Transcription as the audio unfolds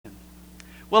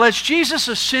Well, as Jesus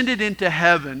ascended into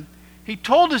heaven, He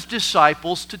told His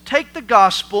disciples to take the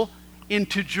gospel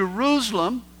into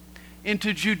Jerusalem,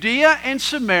 into Judea and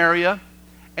Samaria,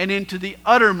 and into the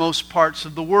uttermost parts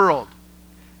of the world.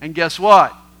 And guess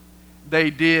what? They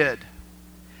did.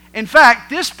 In fact,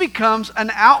 this becomes an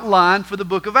outline for the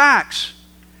book of Acts.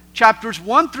 Chapters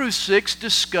 1 through 6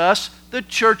 discuss the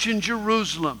church in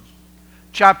Jerusalem.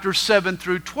 Chapters 7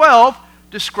 through 12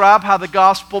 describe how the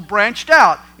gospel branched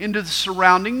out into the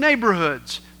surrounding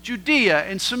neighborhoods, Judea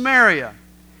and Samaria.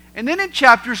 And then in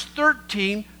chapters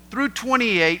 13 through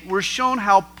 28, we're shown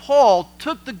how Paul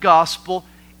took the gospel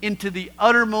into the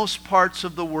uttermost parts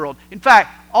of the world. In fact,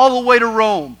 all the way to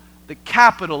Rome, the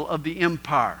capital of the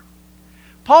empire.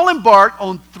 Paul embarked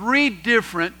on 3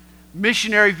 different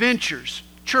missionary ventures,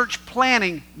 church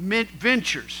planting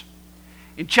ventures.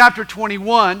 In chapter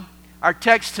 21, our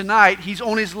text tonight, he's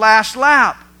on his last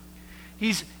lap.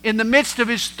 He's in the midst of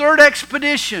his 3rd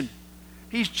expedition.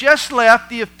 He's just left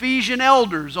the Ephesian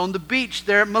elders on the beach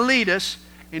there at Miletus,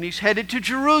 and he's headed to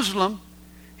Jerusalem.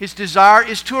 His desire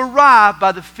is to arrive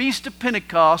by the Feast of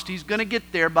Pentecost. He's going to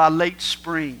get there by late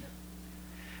spring.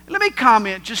 Let me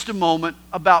comment just a moment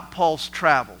about Paul's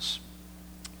travels.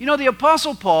 You know, the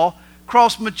Apostle Paul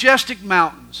crossed majestic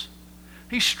mountains.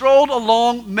 He strolled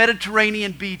along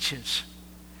Mediterranean beaches.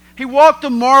 He walked the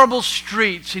marble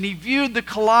streets and he viewed the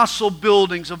colossal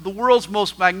buildings of the world's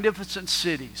most magnificent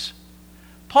cities.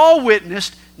 Paul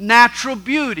witnessed natural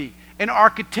beauty and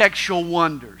architectural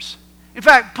wonders. In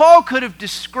fact, Paul could have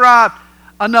described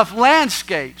enough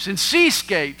landscapes and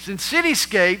seascapes and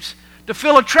cityscapes to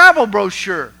fill a travel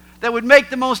brochure that would make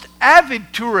the most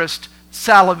avid tourist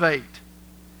salivate.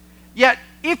 Yet,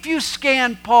 if you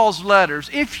scan Paul's letters,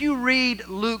 if you read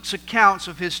Luke's accounts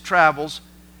of his travels,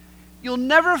 you'll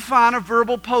never find a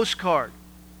verbal postcard.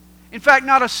 In fact,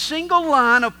 not a single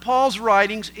line of Paul's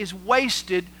writings is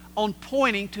wasted on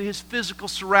pointing to his physical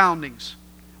surroundings.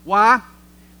 Why?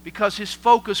 Because his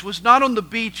focus was not on the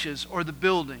beaches or the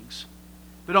buildings,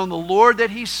 but on the Lord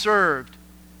that he served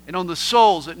and on the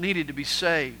souls that needed to be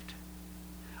saved.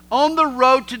 On the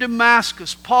road to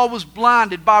Damascus, Paul was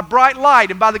blinded by a bright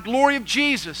light and by the glory of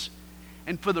Jesus.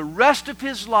 And for the rest of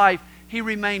his life, he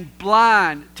remained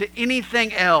blind to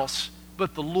anything else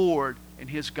but the Lord and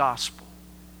His gospel.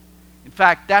 In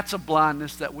fact, that's a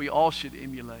blindness that we all should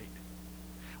emulate.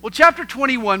 Well, chapter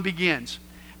 21 begins.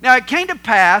 Now it came to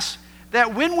pass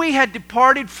that when we had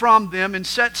departed from them and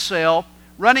set sail,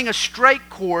 running a straight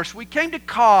course, we came to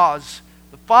Cos,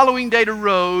 the following day to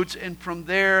Rhodes, and from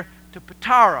there to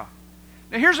Patara.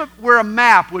 Now here's where a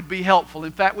map would be helpful.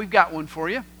 In fact, we've got one for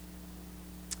you.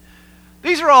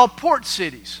 These are all port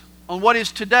cities on what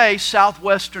is today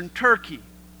southwestern Turkey.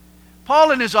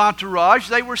 Paul and his entourage,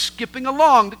 they were skipping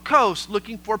along the coast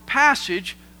looking for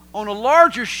passage on a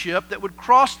larger ship that would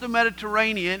cross the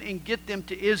Mediterranean and get them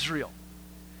to Israel.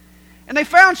 And they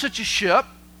found such a ship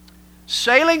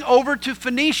sailing over to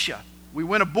Phoenicia. We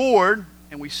went aboard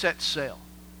and we set sail.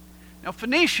 Now,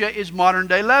 Phoenicia is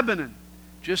modern-day Lebanon,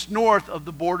 just north of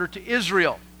the border to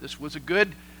Israel. This was a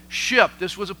good ship.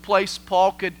 This was a place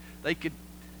they could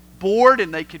board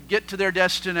and they could get to their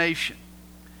destination.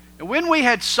 And when we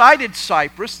had sighted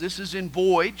Cyprus, this is in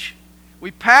voyage, we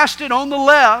passed it on the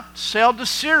left, sailed to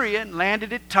Syria, and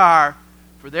landed at Tyre,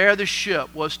 for there the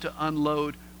ship was to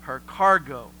unload her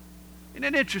cargo. Isn't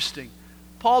it interesting?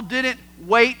 Paul didn't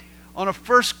wait on a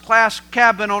first-class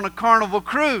cabin on a Carnival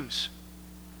cruise.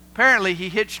 Apparently, he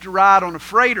hitched a ride on a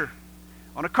freighter,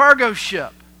 on a cargo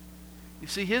ship. You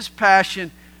see, his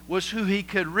passion was who he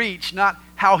could reach, not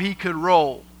how he could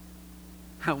roll.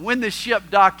 When the ship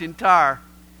docked in Tyre,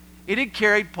 it had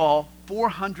carried Paul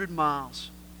 400 miles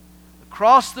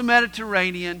across the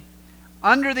Mediterranean,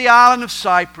 under the island of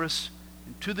Cyprus,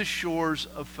 and to the shores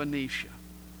of Phoenicia.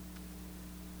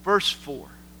 Verse 4.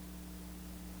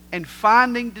 And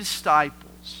finding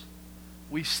disciples,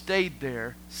 we stayed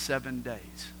there 7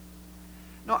 days.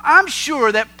 Now, I'm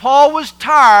sure that Paul was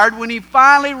tired when he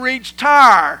finally reached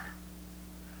Tyre.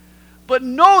 But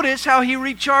notice how he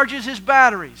recharges his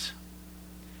batteries.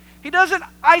 He doesn't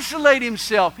isolate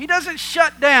himself. He doesn't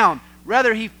shut down.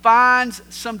 Rather, he finds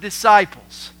some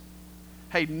disciples.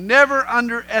 Hey, never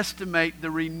underestimate the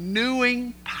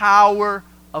renewing power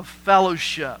of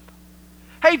fellowship.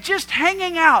 Hey, just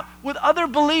hanging out with other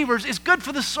believers is good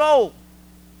for the soul.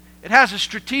 It has a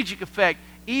strategic effect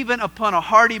even upon a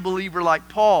hardy believer like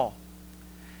Paul.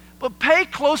 But pay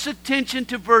close attention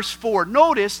to verse 4.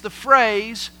 Notice the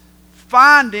phrase,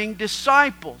 finding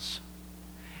disciples.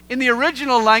 In the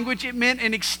original language, it meant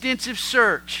an extensive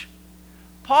search.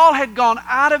 Paul had gone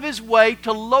out of his way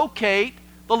to locate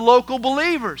the local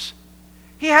believers.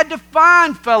 He had to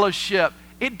find fellowship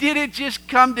It didn't just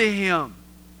come to him.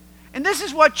 And this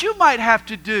is what you might have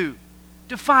to do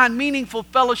to find meaningful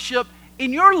fellowship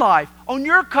in your life, on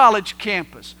your college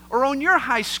campus, or on your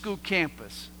high school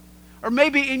campus, or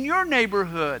maybe in your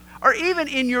neighborhood, or even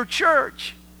in your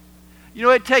church. You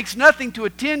know, it takes nothing to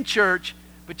attend church,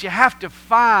 but you have to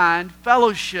find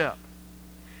fellowship.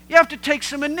 You have to take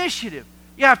some initiative.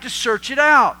 You have to search it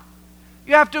out.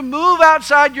 You have to move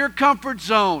outside your comfort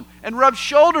zone and rub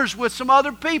shoulders with some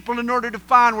other people in order to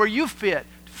find where you fit,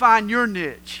 to find your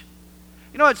niche.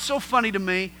 You know, it's so funny to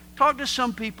me. Talk to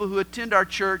some people who attend our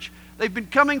church. They've been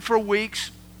coming for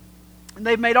weeks, and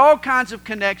they've made all kinds of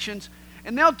connections,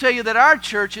 and they'll tell you that our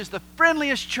church is the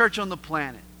friendliest church on the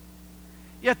planet.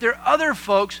 Yet there are other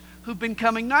folks who've been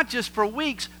coming not just for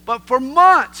weeks, but for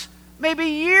months, maybe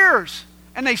years,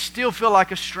 and they still feel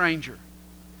like a stranger.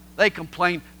 They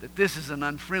complain that this is an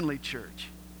unfriendly church.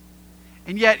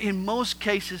 And yet, in most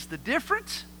cases, the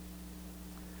difference?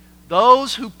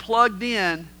 Those who plugged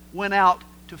in went out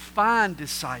to find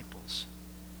disciples,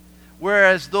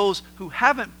 whereas those who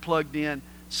haven't plugged in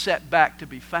sat back to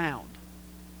be found.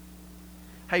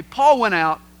 Hey, Paul went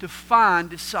out to find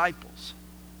disciples.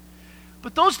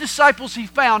 But those disciples he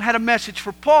found had a message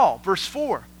for Paul. Verse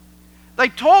 4. They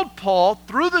told Paul,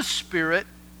 through the Spirit,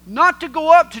 not to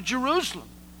go up to Jerusalem.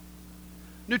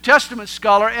 New Testament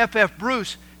scholar F.F.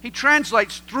 Bruce, he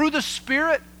translates through the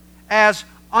Spirit as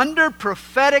under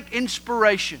prophetic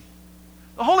inspiration.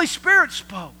 The Holy Spirit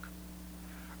spoke.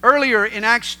 Earlier in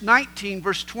Acts 19,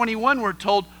 verse 21, we're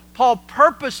told Paul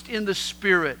purposed in the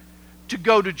Spirit to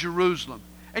go to Jerusalem.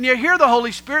 And yet here the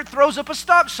Holy Spirit throws up a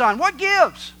stop sign. What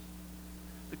gives?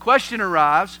 The question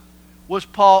arrives, was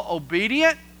Paul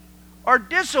obedient or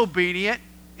disobedient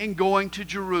in going to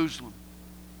Jerusalem?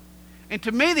 And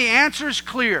to me the answer is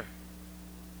clear.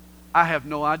 I have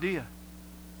no idea.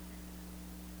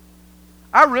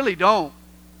 I really don't.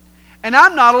 And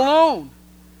I'm not alone.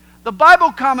 The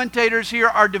Bible commentators here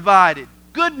are divided.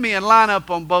 Good men line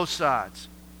up on both sides.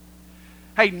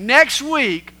 Hey, next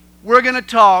week we're going to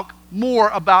talk more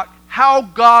about how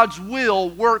God's will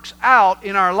works out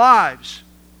in our lives.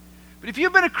 But if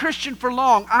you've been a Christian for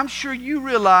long, I'm sure you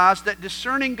realize that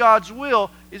discerning God's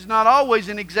will is not always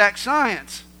an exact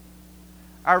science.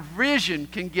 Our vision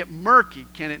can get murky,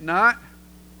 can it not?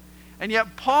 And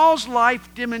yet Paul's life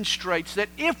demonstrates that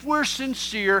if we're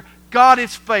sincere, God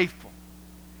is faithful.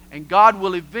 And God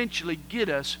will eventually get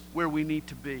us where we need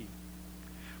to be.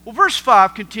 Well, verse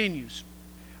 5 continues.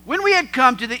 When we had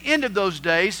come to the end of those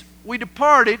days, we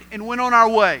departed and went on our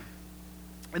way.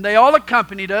 And they all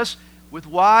accompanied us with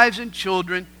wives and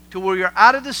children till we were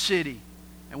out of the city.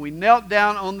 And we knelt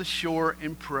down on the shore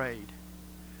and prayed.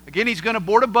 Again, he's going to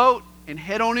board a boat and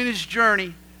head on in his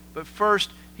journey. But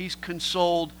first, he's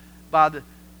consoled by the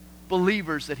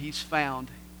believers that he's found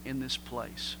in this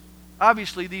place.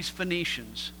 Obviously, these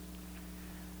Phoenicians,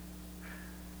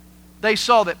 they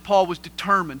saw that Paul was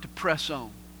determined to press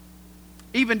on,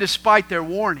 even despite their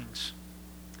warnings.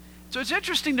 So it's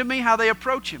interesting to me how they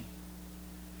approach him.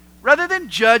 Rather than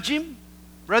judge him,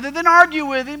 rather than argue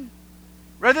with him,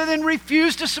 rather than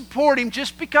refuse to support him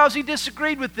just because he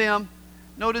disagreed with them,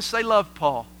 notice they loved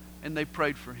Paul and they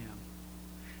prayed for him.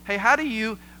 Hey, how do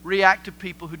you react to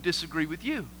people who disagree with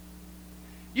you?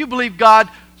 You believe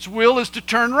God's will is to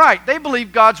turn right. They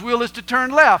believe God's will is to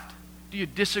turn left. Do you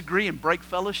disagree and break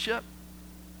fellowship?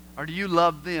 Or do you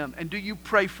love them? And do you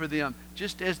pray for them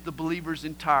just as the believers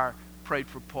in Tyre prayed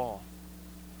for Paul?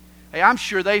 Hey, I'm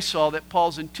sure they saw that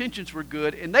Paul's intentions were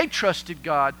good and they trusted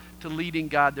God to lead and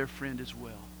guide their friend as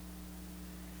well.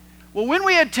 Well, when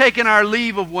we had taken our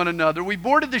leave of one another, we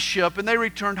boarded the ship and they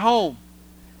returned home.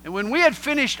 And when we had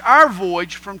finished our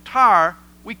voyage from Tyre,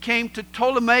 we came to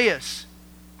Ptolemais,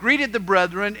 greeted the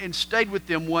brethren, and stayed with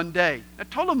them one day. Now,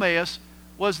 Ptolemais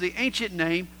was the ancient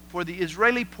name for the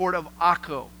Israeli port of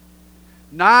Akko,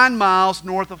 9 miles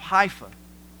north of Haifa.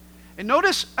 And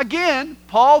notice, again,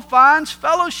 Paul finds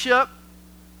fellowship,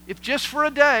 if just for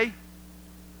a day.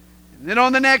 And then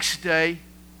on the next day,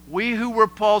 we who were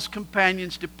Paul's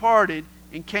companions departed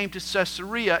and came to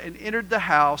Caesarea and entered the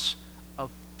house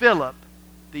of Philip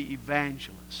the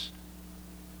evangelist.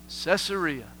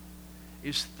 Caesarea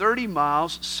is 30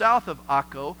 miles south of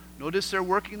Akko. Notice they're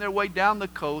working their way down the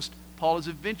coast. Paul is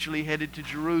eventually headed to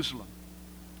Jerusalem.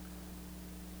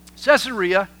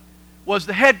 Caesarea was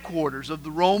the headquarters of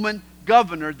the Roman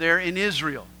governor there in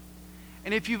Israel.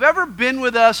 And if you've ever been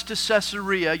with us to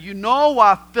Caesarea, you know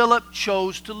why Philip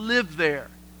chose to live there.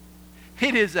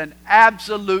 It is an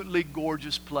absolutely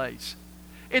gorgeous place.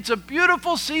 It's a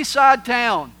beautiful seaside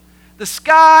town. The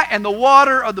sky and the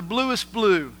water are the bluest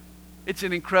blue. It's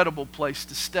an incredible place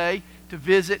to stay, to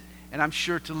visit, and I'm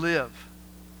sure to live.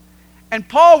 And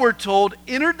Paul, we're told,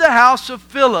 entered the house of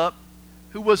Philip,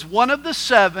 who was one of the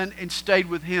 7, and stayed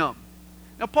with him.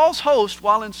 Now, Paul's host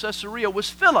while in Caesarea was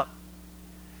Philip.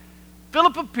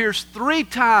 Philip appears 3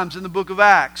 times in the book of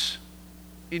Acts.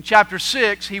 In chapter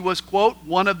 6, he was, quote,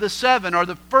 one of the 7, or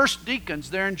the first deacons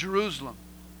there in Jerusalem.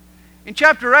 In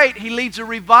chapter 8, he leads a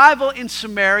revival in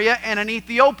Samaria and an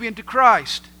Ethiopian to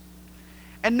Christ.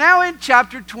 And now in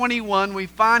chapter 21, we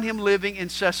find him living in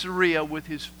Caesarea with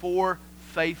his 4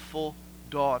 faithful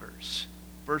daughters.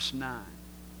 Verse 9.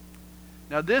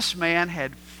 Now this man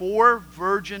had 4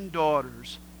 virgin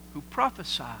daughters who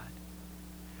prophesied.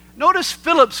 Notice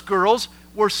Philip's girls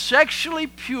were sexually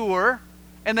pure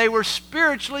and they were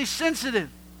spiritually sensitive.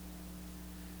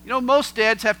 You know, most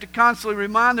dads have to constantly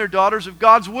remind their daughters of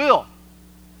God's will.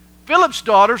 Philip's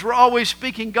daughters were always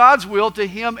speaking God's will to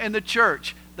him and the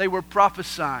church. They were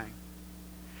prophesying.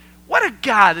 What a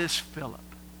guy this Philip.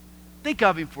 Think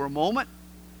of him for a moment.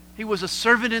 He was a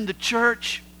servant in the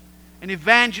church, an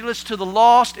evangelist to the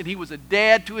lost, and he was a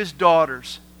dad to his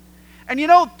daughters. And you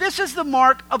know, this is the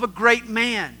mark of a great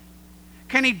man.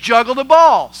 Can he juggle the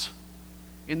balls?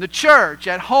 In the church,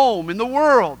 at home, in the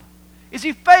world. Is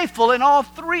he faithful in all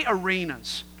 3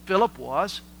 arenas? Philip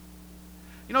was.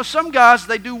 You know, some guys,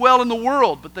 they do well in the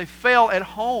world, but they fail at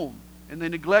home and they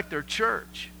neglect their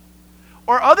church.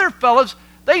 Or other fellows,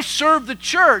 they serve the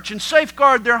church and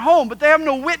safeguard their home, but they have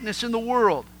no witness in the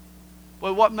world.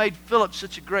 Boy, what made Philip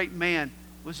such a great man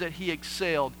was that he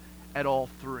excelled at all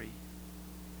 3.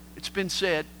 It's been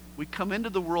said, we come into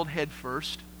the world head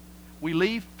first, we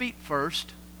leave feet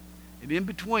first, and in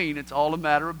between, it's all a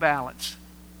matter of balance.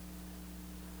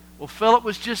 Well, Philip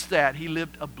was just that. He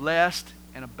lived a blessed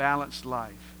and a balanced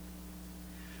life.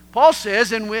 Paul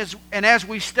says, and as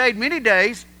we stayed many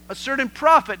days, a certain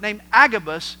prophet named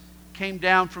Agabus came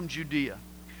down from Judea.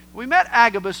 We met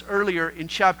Agabus earlier in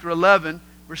chapter 11,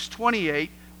 verse 28,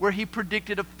 where he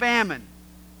predicted a famine.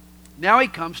 Now he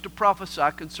comes to prophesy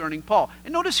concerning Paul.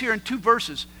 And notice here in 2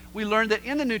 verses, we learn that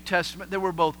in the New Testament there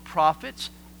were both prophets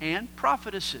and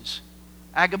prophetesses.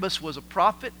 Agabus was a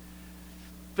prophet.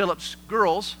 Philip's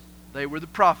girls, they were the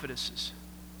prophetesses.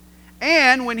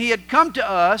 And when he had come to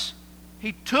us,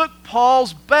 he took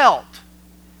Paul's belt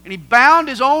and he bound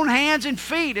his own hands and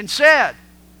feet and said,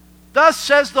 "Thus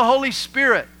says the Holy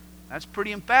Spirit." That's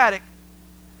pretty emphatic.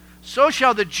 "So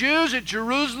shall the Jews at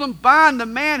Jerusalem bind the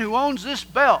man who owns this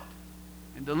belt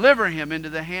and deliver him into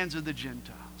the hands of the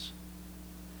Gentiles."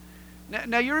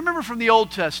 Now you remember from the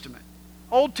Old Testament,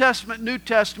 New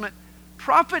Testament,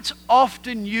 prophets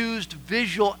often used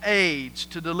visual aids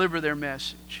to deliver their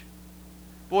message.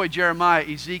 Boy, Jeremiah,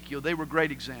 Ezekiel, they were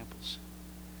great examples.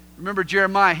 Remember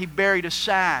Jeremiah, he buried a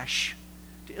sash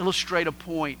to illustrate a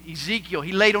point. Ezekiel,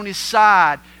 he laid on his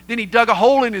side. Then he dug a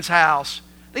hole in his house.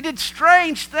 They did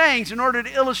strange things in order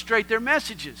to illustrate their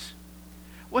messages.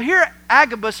 Well, here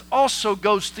Agabus also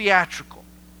goes theatrical.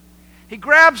 He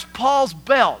grabs Paul's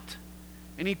belt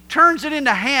and he turns it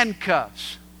into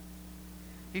handcuffs.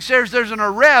 He says there's an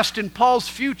arrest in Paul's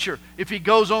future if he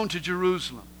goes on to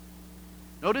Jerusalem.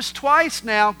 Notice twice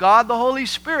now, God the Holy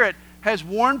Spirit has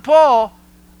warned Paul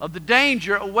of the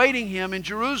danger awaiting him in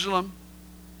Jerusalem.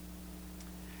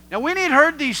 Now when he had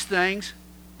heard these things,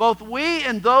 both we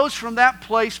and those from that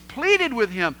place pleaded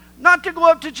with him not to go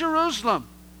up to Jerusalem.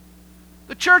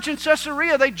 The church in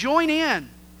Caesarea, they join in.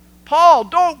 "Paul,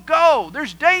 don't go.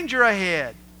 There's danger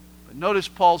ahead." But notice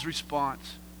Paul's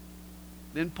response.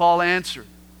 Then Paul answered,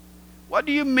 "What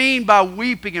do you mean by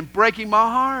weeping and breaking my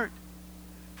heart?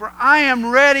 For I am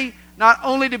ready not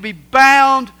only to be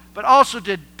bound, but also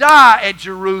to die at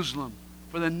Jerusalem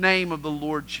for the name of the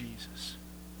Lord Jesus."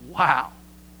 Wow.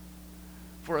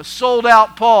 For a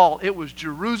sold-out Paul, it was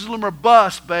Jerusalem or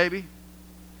bust, baby.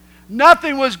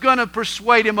 Nothing was going to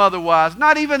persuade him otherwise,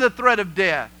 not even the threat of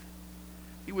death.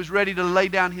 He was ready to lay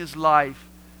down his life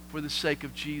for the sake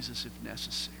of Jesus if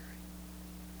necessary.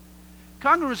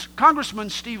 Congressman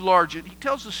Steve Largent, he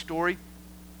tells the story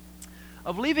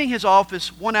of leaving his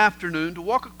office one afternoon to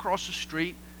walk across the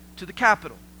street to the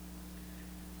Capitol.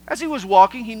 As he was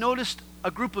walking, he noticed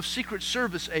a group of Secret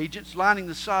Service agents lining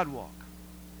the sidewalk.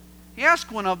 He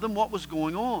asked one of them what was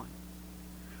going on.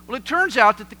 Well, it turns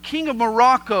out that the King of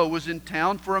Morocco was in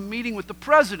town for a meeting with the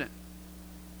president.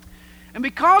 And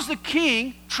because the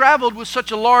king traveled with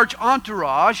such a large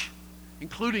entourage,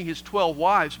 including his 12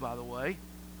 wives, by the way,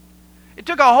 it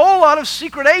took a whole lot of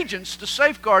secret agents to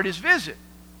safeguard his visit.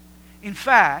 In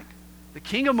fact, the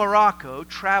King of Morocco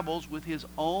travels with his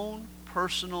own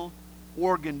personal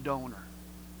organ donor.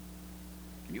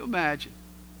 Can you imagine?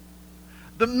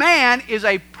 The man is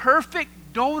a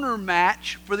perfect donor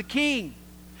match for the king.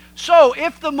 So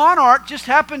if the monarch just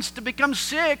happens to become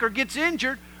sick or gets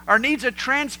injured or needs a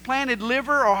transplanted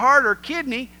liver or heart or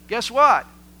kidney, guess what?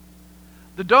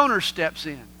 The donor steps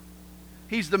in.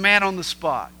 He's the man on the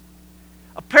spot.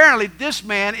 Apparently, this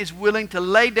man is willing to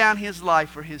lay down his life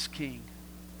for his king.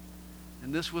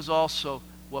 And this was also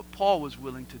what Paul was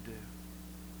willing to do.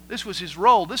 This was his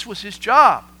role. This was his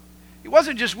job. He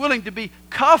wasn't just willing to be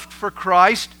cuffed for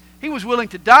Christ. He was willing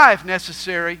to die if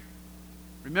necessary.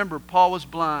 Remember, Paul was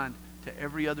blind to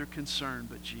every other concern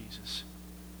but Jesus.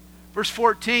 Verse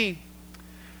 14.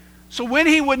 So when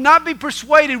he would not be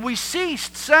persuaded, we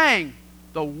ceased, saying,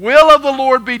 the will of the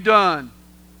Lord be done.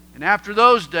 And after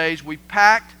those days, we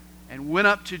packed and went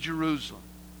up to Jerusalem.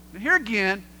 And here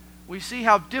again, we see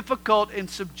how difficult and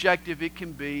subjective it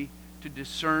can be to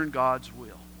discern God's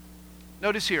will.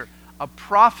 Notice here, a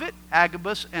prophet,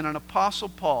 Agabus, and an apostle,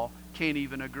 Paul, can't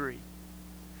even agree.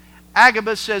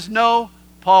 Agabus says no,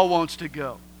 Paul wants to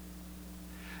go.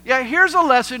 Yeah, here's a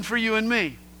lesson for you and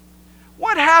me.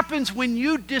 What happens when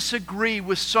you disagree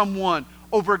with someone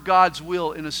over God's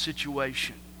will in a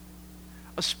situation?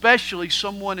 Especially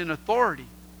someone in authority.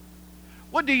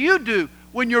 What do you do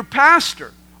when your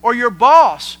pastor or your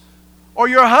boss or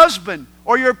your husband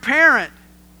or your parent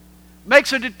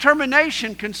makes a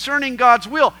determination concerning God's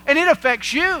will and it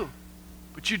affects you,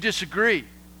 but you disagree?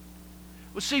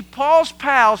 Well, see, Paul's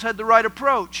pals had the right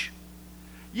approach.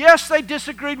 Yes, they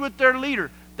disagreed with their leader.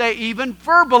 They even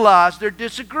verbalized their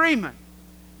disagreement.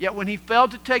 Yet when he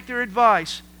failed to take their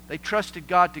advice, they trusted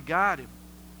God to guide him,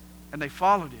 and they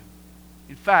followed him.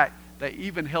 In fact, they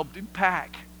even helped him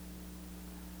pack.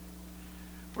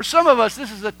 For some of us,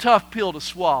 this is a tough pill to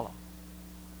swallow.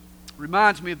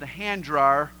 Reminds me of the hand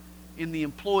dryer in the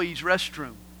employee's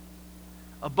restroom.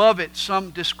 Above it,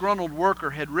 some disgruntled worker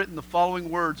had written the following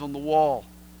words on the wall.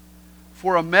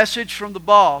 For a message from the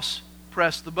boss,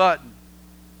 press the button.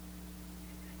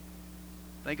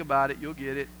 Think about it, you'll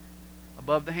get it.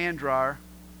 Above the hand dryer.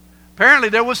 Apparently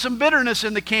there was some bitterness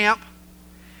in the camp.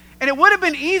 And it would have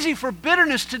been easy for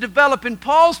bitterness to develop in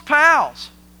Paul's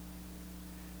pals.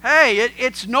 Hey,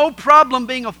 it's no problem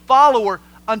being a follower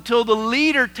until the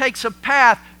leader takes a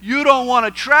path you don't want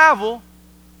to travel.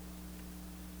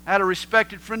 I had a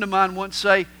respected friend of mine once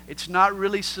say, it's not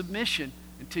really submission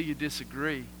until you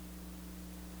disagree.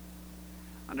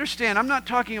 Understand, I'm not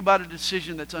talking about a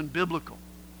decision that's unbiblical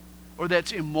or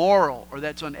that's immoral or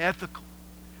that's unethical.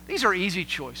 These are easy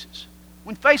choices.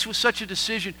 When faced with such a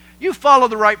decision, you follow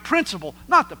the right principle,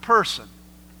 not the person.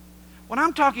 What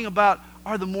I'm talking about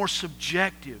are the more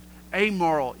subjective,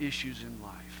 amoral issues in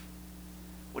life.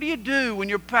 What do you do when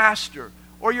your pastor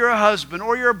or your husband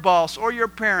or your boss or your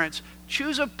parents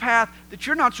choose a path that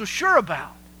you're not so sure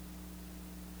about?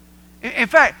 In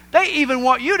fact, they even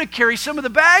want you to carry some of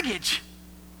the baggage.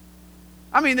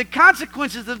 I mean, the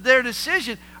consequences of their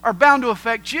decision are bound to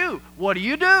affect you. What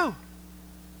do?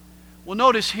 Well,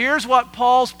 notice, here's what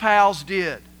Paul's pals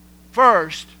did.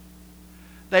 First,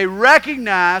 they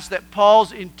recognized that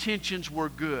Paul's intentions were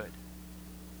good.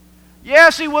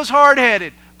 Yes, he was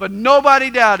hard-headed, but nobody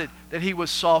doubted that he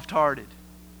was soft-hearted.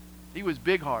 He was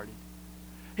big-hearted.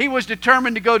 He was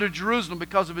determined to go to Jerusalem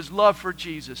because of his love for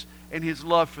Jesus and his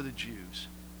love for the Jews.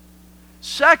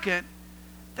 Second,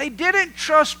 they didn't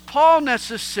trust Paul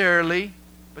necessarily,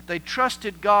 but they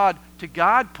trusted God to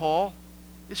guide Paul.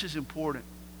 This is important.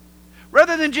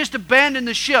 Rather than just abandon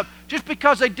the ship just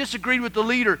because they disagreed with the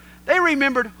leader, they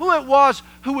remembered who it was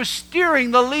who was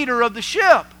steering the leader of the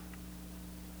ship.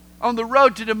 On the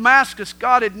road to Damascus,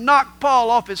 God had knocked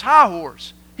Paul off his high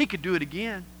horse. He could do it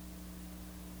again.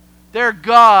 Their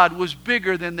God was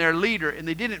bigger than their leader, and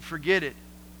they didn't forget it.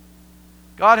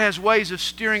 God has ways of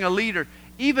steering a leader,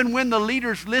 even when the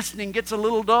leader's listening gets a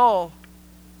little dull.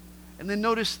 And then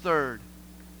notice third,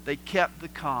 they kept the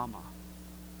comma.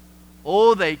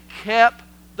 Oh, they kept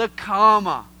the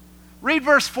comma. Read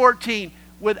verse 14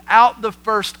 without the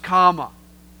first comma.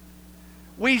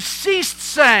 We ceased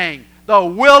saying, the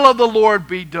will of the Lord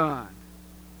be done.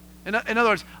 In other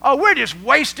words, we're just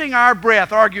wasting our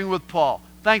breath arguing with Paul.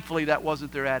 Thankfully, that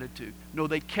wasn't their attitude. No,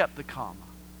 they kept the comma.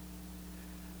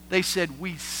 They said,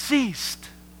 we ceased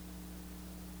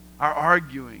our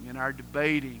arguing and our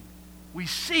debating. We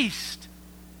ceased.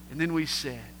 And then we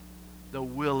said, the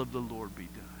will of the Lord be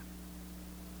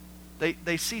done.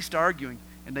 They ceased arguing,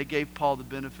 and they gave Paul the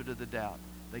benefit of the doubt.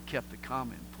 They kept the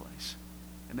comma in place,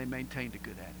 and they maintained a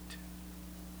good attitude.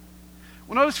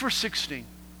 Well, notice verse 16.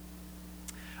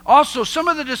 Also, some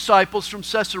of the disciples from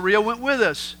Caesarea went with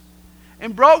us,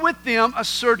 and brought with them a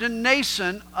certain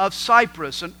Nason of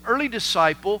Cyprus, an early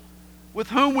disciple, with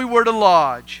whom we were to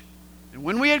lodge. And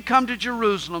when we had come to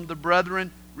Jerusalem, the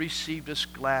brethren received us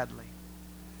gladly.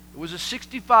 It was a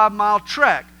 65-mile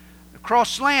trek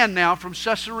across land now from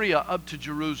Caesarea up to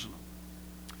Jerusalem.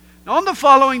 Now, on the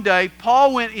following day,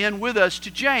 Paul went in with us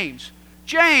to James.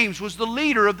 James was the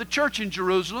leader of the church in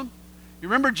Jerusalem. You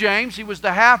remember James? He was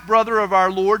the half-brother of our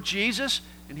Lord Jesus,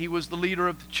 and he was the leader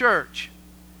of the church.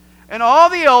 And all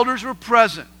the elders were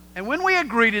present. And when we had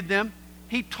greeted them,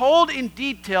 he told in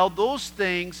detail those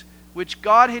things which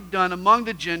God had done among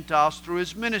the Gentiles through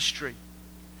his ministry.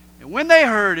 And when they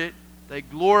heard it, they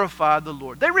glorified the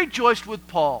Lord. They rejoiced with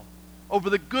Paul over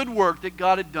the good work that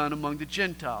God had done among the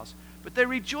Gentiles. But they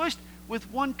rejoiced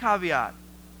with one caveat.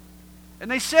 And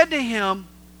they said to him,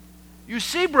 "You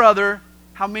see, brother,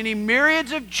 how many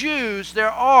myriads of Jews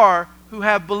there are who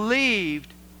have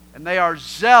believed, and they are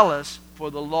zealous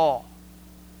for the law."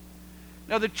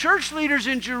 Now, the church leaders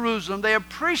in Jerusalem, they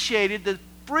appreciated the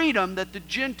freedom that the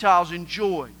Gentiles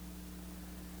enjoyed.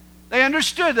 They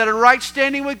understood that a right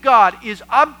standing with God is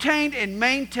obtained and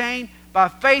maintained by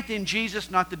faith in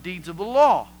Jesus, not the deeds of the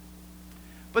law.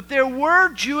 But there were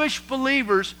Jewish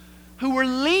believers who were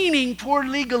leaning toward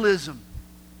legalism.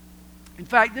 In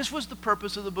fact, this was the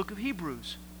purpose of the book of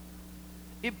Hebrews.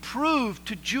 It proved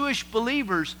to Jewish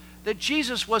believers that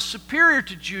Jesus was superior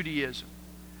to Judaism,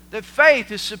 that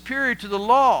faith is superior to the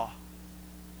law.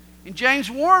 And James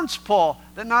warns Paul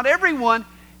that not everyone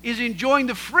is enjoying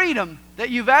the freedom that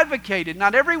you've advocated.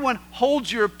 Not everyone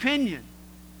holds your opinion.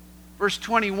 Verse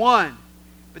 21,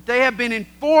 "But they have been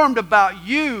informed about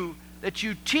you that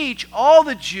you teach all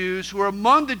the Jews who are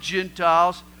among the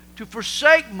Gentiles to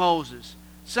forsake Moses,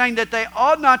 saying that they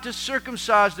ought not to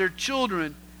circumcise their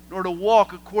children, nor to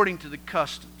walk according to the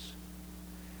customs."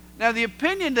 Now, the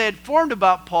opinion they had formed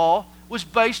about Paul was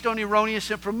based on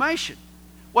erroneous information.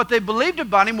 What they believed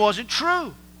about him wasn't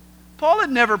true. Paul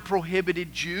had never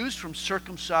prohibited Jews from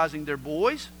circumcising their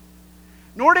boys,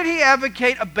 nor did he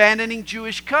advocate abandoning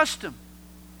Jewish custom.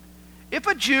 If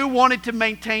a Jew wanted to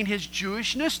maintain his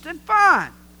Jewishness, then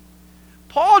fine.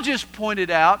 Paul just pointed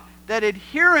out that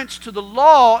adherence to the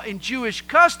law and Jewish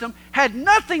custom had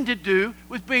nothing to do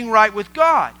with being right with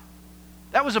God.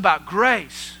 That was about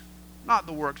grace, not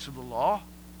the works of the law.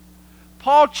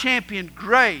 Paul championed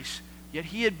grace, yet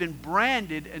he had been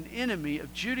branded an enemy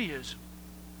of Judaism.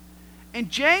 And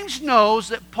James knows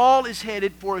that Paul is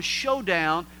headed for a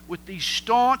showdown with these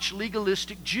staunch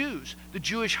legalistic Jews, the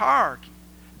Jewish hierarchy.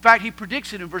 In fact, he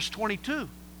predicts it in verse 22.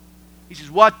 He says,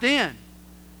 "What then?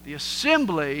 The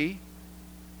assembly,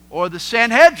 or the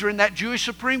Sanhedrin, that Jewish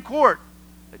Supreme Court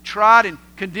that tried and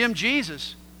condemned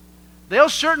Jesus, they'll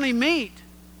certainly meet,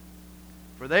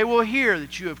 for they will hear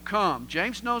that you have come."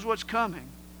 James knows what's coming.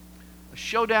 A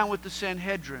showdown with the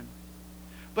Sanhedrin.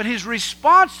 But his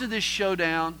response to this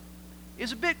showdown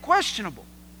is a bit questionable.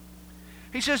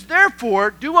 He says,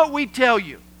 "Therefore, do what we tell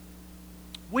you.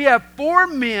 We have 4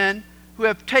 men who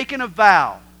have taken a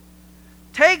vow.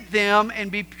 Take them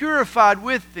and be purified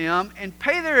with them, and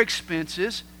pay their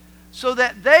expenses, so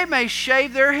that they may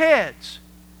shave their heads,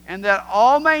 and that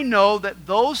all may know that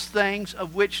those things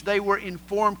of which they were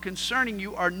informed concerning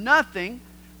you are nothing,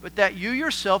 but that you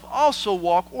yourself also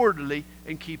walk orderly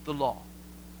and keep the law."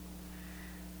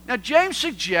 Now, James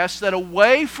suggests that a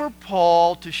way for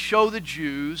Paul to show the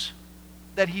Jews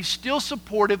that he's still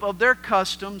supportive of their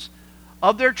customs,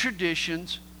 of their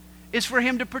traditions, is for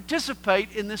him to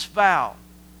participate in this vow.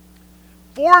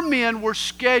 4 men were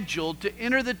scheduled to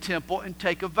enter the temple and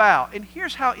take a vow. And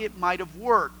here's how it might have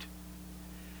worked.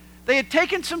 They had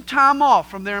taken some time off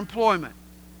from their employment.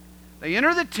 They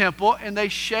entered the temple and they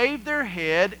shaved their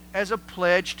head as a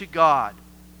pledge to God.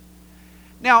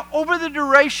 Now, over the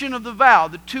duration of the vow,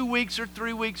 the 2 weeks or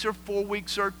 3 weeks or 4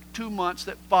 weeks or 2 months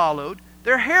that followed,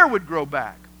 their hair would grow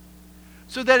back.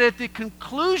 So that at the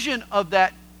conclusion of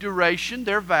that duration,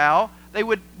 their vow, they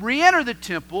would re-enter the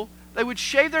temple, they would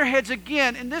shave their heads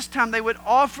again, and this time they would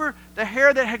offer the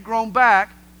hair that had grown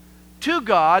back to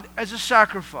God as a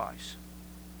sacrifice.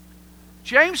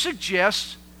 James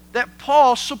suggests that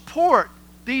Paul support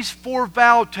these 4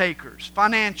 vow takers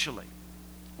financially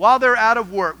while they're out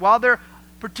of work, while they're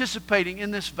participating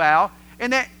in this vow,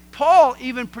 and that Paul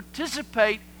even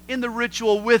participate in the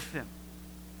ritual with them.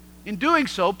 In doing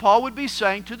so, Paul would be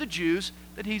saying to the Jews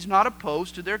that he's not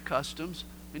opposed to their customs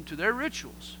and to their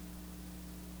rituals.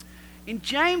 In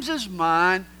James's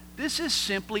mind, this is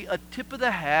simply a tip of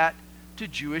the hat to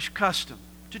Jewish custom,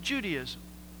 to Judaism.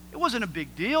 It wasn't a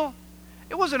big deal.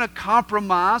 It wasn't a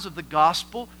compromise of the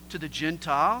gospel to the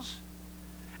Gentiles.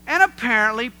 And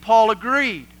apparently, Paul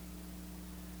agreed.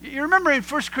 You remember in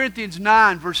 1 Corinthians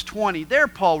 9, verse 20, there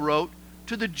Paul wrote,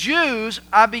 "To the Jews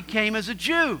I became as a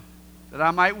Jew, that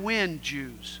I might win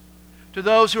Jews. To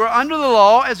those who are under the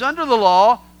law, as under the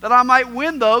law, that I might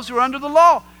win those who are under the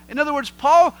law." In other words,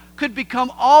 Paul could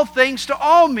become all things to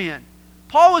all men.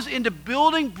 Paul was into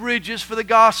building bridges for the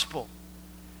gospel.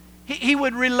 He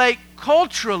would relate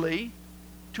culturally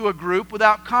to a group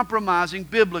without compromising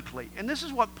biblically. And this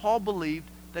is what Paul believed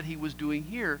that he was doing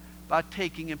here by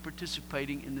taking and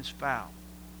participating in this vow.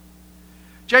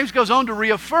 James goes on to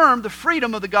reaffirm the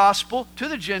freedom of the gospel to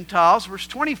the Gentiles. Verse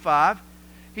 25,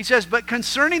 he says, "But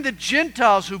concerning the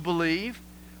Gentiles who believe,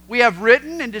 we have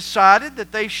written and decided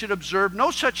that they should observe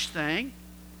no such thing,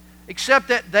 except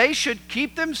that they should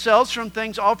keep themselves from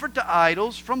things offered to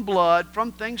idols, from blood,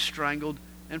 from things strangled,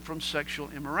 and from sexual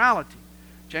immorality."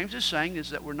 James is saying is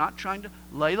that we're not trying to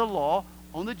lay the law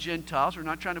on the Gentiles. We're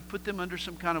not trying to put them under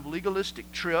some kind of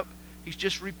legalistic trip. He's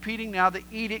just repeating now the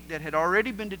edict that had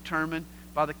already been determined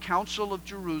by the Council of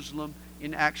Jerusalem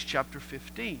in Acts chapter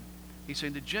 15. He's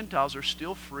saying the Gentiles are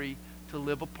still free to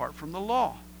live apart from the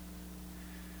law.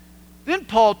 Then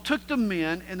Paul took the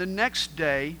men, and the next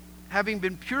day, having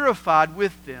been purified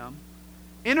with them,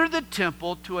 entered the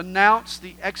temple to announce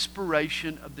the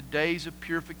expiration of the days of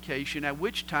purification, at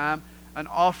which time an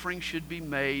offering should be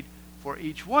made for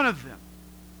each one of them.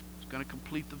 He's going to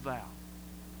complete the vow.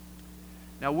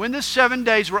 Now, when the 7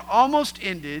 days were almost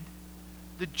ended,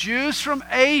 the Jews from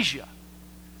Asia,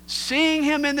 seeing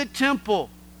him in the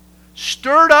temple,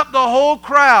 stirred up the whole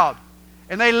crowd,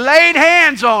 and they laid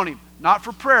hands on him. Not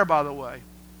for prayer, by the way.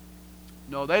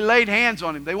 No, they laid hands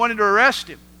on him. They wanted to arrest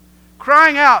him,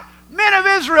 crying out, "Men of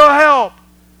Israel, help!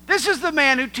 This is the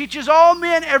man who teaches all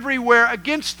men everywhere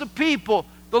against the people,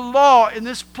 the law in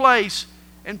this place.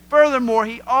 And furthermore,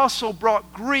 he also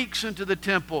brought Greeks into the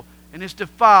temple and has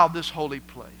defiled this holy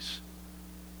place."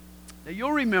 Now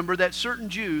you'll remember that certain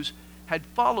Jews had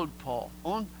followed Paul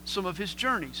on some of his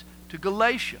journeys to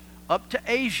Galatia, up to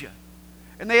Asia.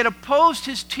 And they had opposed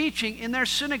his teaching in their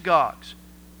synagogues.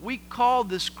 We call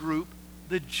this group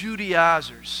the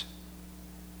Judaizers.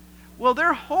 Well,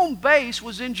 their home base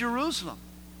was in Jerusalem.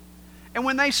 And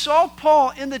when they saw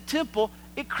Paul in the temple,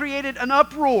 it created an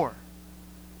uproar.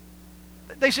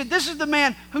 They said, "This is the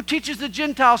man who teaches the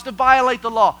Gentiles to violate the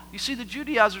law." You see, the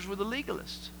Judaizers were the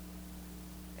legalists.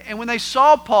 And when they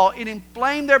saw Paul, it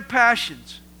inflamed their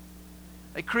passions.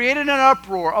 They created an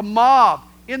uproar, a mob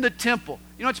in the temple.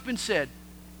 You know, it's been said,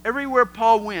 everywhere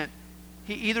Paul went,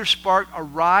 he either sparked a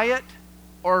riot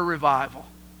or a revival.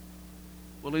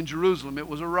 Well, in Jerusalem, it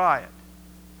was a riot.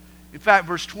 In fact,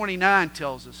 verse 29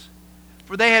 tells us,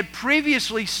 "For they had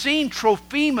previously seen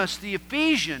Trophimus the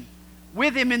Ephesian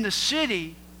with him in the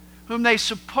city, whom they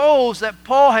supposed that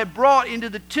Paul had brought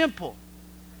into the temple.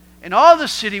 And all the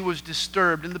city was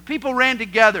disturbed, and the people ran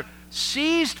together,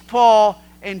 seized Paul,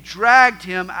 and dragged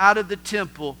him out of the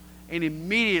temple, and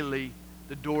immediately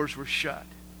the doors were shut."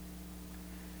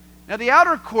 Now, the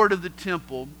outer court of the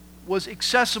temple was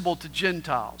accessible to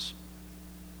Gentiles.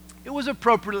 It was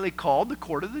appropriately called the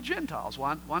court of the Gentiles.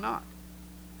 Why not?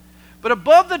 But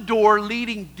above the door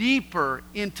leading deeper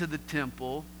into the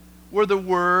temple were the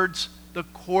words, "The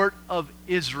court of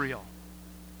Israel."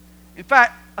 In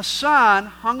fact, a sign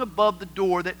hung above the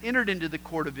door that entered into the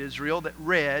court of Israel that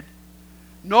read,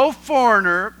 "No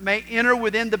foreigner may enter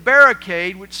within the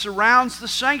barricade which surrounds the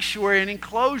sanctuary and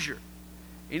enclosure.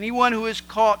 Anyone who is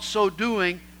caught so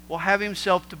doing will have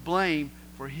himself to blame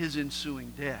for his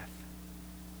ensuing death."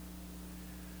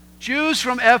 Jews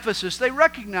from Ephesus, they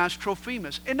recognized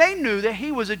Trophimus, and they knew that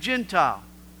he was a Gentile.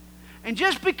 And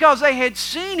just because they had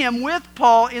seen him with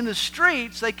Paul in the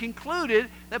streets, they concluded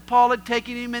that Paul had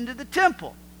taken him into the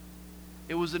temple.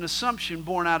 It was an assumption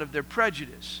born out of their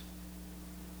prejudice.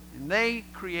 And they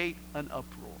create an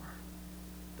uproar.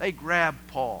 They grab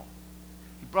Paul.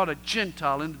 He brought a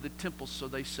Gentile into the temple, so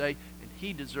they say, and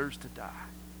he deserves to die.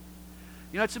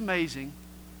 You know, it's amazing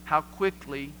how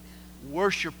quickly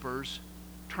worshipers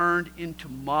turned into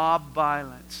mob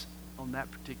violence on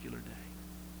that particular day.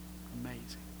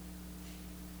 Amazing.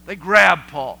 They grabbed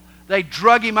Paul. They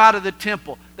drug him out of the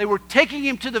temple. They were taking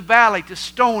him to the valley to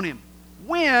stone him.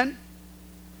 When,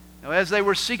 now as they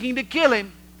were seeking to kill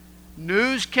him,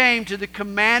 news came to the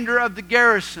commander of the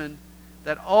garrison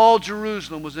that all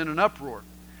Jerusalem was in an uproar.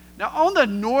 Now on the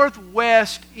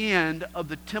northwest end of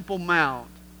the Temple Mount,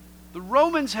 the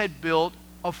Romans had built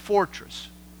a fortress,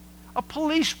 a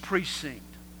police precinct.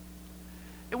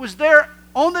 It was there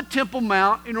on the Temple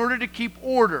Mount in order to keep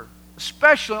order,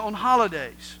 especially on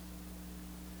holidays.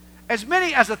 As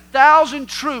many as 1,000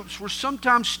 troops were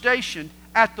sometimes stationed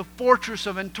at the fortress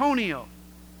of Antonia.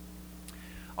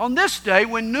 On this day,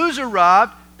 when news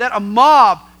arrived that a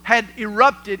mob had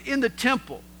erupted in the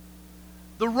temple,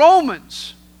 the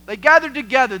Romans, they gathered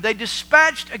together, they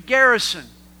dispatched a garrison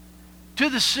to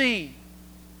the scene.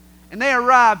 And they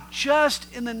arrived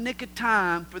just in the nick of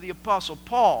time for the Apostle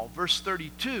Paul. Verse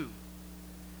 32.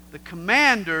 The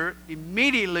commander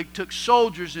immediately took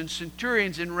soldiers and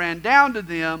centurions and ran down to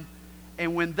them.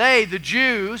 And when they, the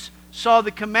Jews, saw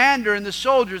the commander and the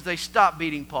soldiers, they stopped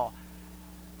beating Paul.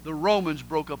 The Romans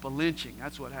broke up a lynching.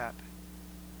 That's what happened.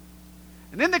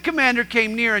 And then the commander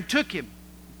came near and took him,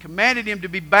 commanded him to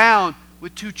be bound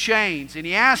with 2 chains. And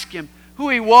he asked him who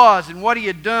he was and what he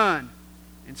had done.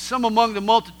 And some among the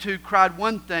multitude cried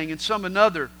one thing and some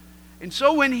another. And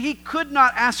so when he could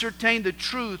not ascertain the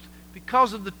truth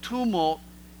because of the tumult,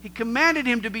 he commanded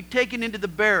him to be taken into the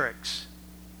barracks.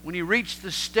 When he reached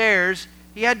the stairs,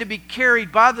 he had to be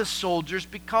carried by the soldiers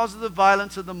because of the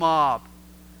violence of the mob.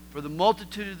 For the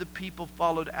multitude of the people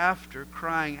followed after,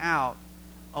 crying out,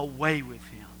 "Away with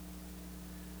him."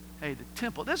 Hey, the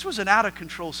temple, this was an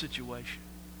out-of-control situation.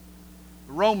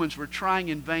 The Romans were trying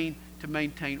in vain to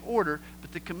maintain order,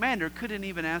 but the commander couldn't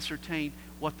even ascertain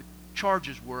what the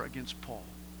charges were against Paul.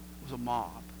 It was a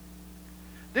mob.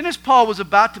 Then as Paul was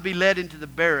about to be led into the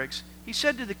barracks, he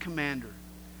said to the commander,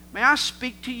 "May I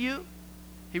speak to you?"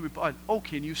 He replied, "Oh,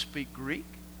 can you speak Greek?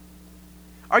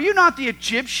 Are you not the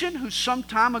Egyptian who some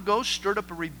time ago stirred up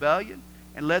a rebellion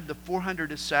and led the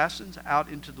 400 assassins out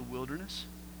into the wilderness?"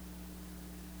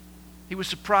 He was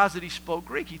surprised that he spoke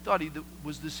Greek. He thought he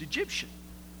was this Egyptian.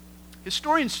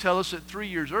 Historians tell us that 3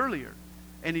 years earlier,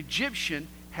 an Egyptian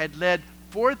had led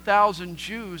 4,000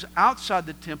 Jews outside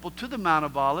the temple to the Mount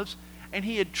of Olives, and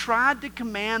he had tried to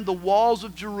command the walls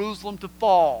of Jerusalem to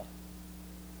fall.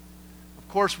 Of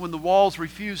course, when the walls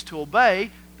refused to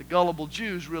obey, the gullible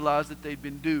Jews realized that they'd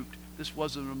been duped. This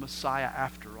wasn't a Messiah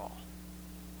after all.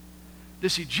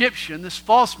 This Egyptian, this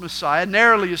false Messiah,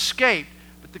 narrowly escaped.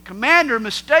 But the commander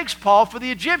mistakes Paul for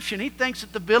the Egyptian. He thinks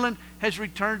that the villain has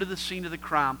returned to the scene of the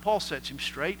crime. Paul sets him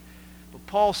straight. But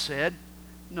Paul said,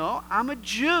 "No, I'm a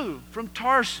Jew from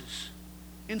Tarsus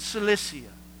in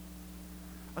Cilicia,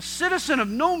 a citizen of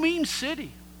no mean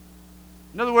city."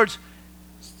 In other words,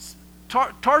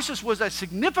 Tarsus was a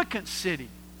significant city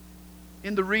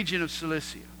in the region of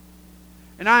Cilicia.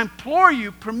 "And I implore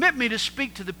you, permit me to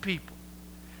speak to the people."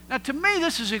 Now, to me,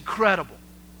 this is incredible.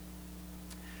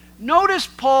 Notice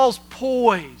Paul's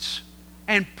poise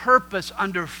and purpose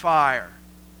under fire.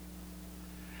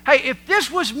 Hey, if this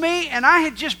was me and I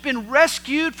had just been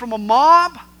rescued from a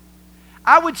mob,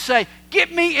 I would say,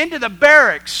 "Get me into the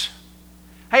barracks.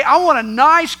 Hey, I want a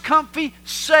nice, comfy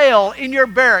cell in your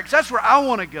barracks. That's where I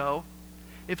want to go."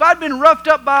 If I'd been roughed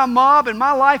up by a mob and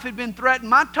my life had been threatened,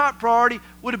 my top priority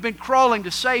would have been crawling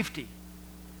to safety.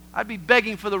 I'd be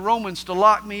begging for the Romans to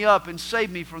lock me up and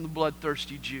save me from the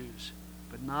bloodthirsty Jews.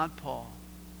 But not Paul.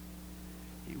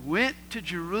 He went to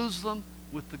Jerusalem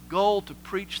with the goal to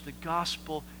preach the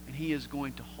gospel, and he is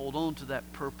going to hold on to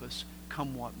that purpose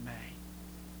come what may.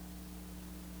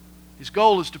 His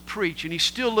goal is to preach, and he's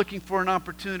still looking for an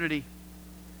opportunity.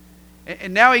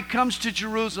 And now he comes to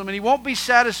Jerusalem, and he won't be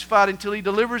satisfied until he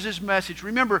delivers his message.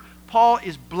 Remember, Paul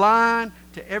is blind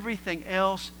to everything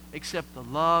else except the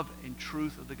love and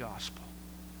truth of the gospel.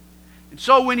 And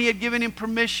so when he had given him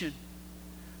permission,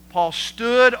 Paul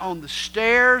stood on the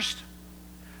stairs.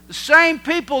 The same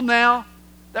people now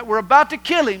that were about to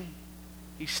kill him,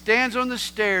 he stands on the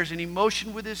stairs and he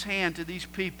motioned with his hand to these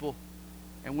people.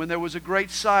 And when there was a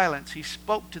great silence, he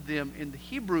spoke to them in the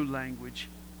Hebrew language,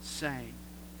 saying,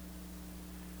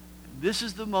 this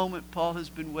is the moment Paul has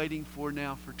been waiting for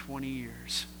now for 20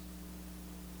 years.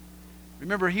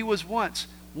 Remember, he was once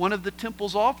one of the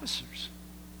temple's officers.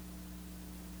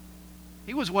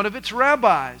 He was one of its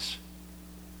rabbis.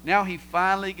 Now he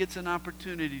finally gets an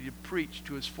opportunity to preach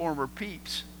to his former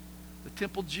peeps, the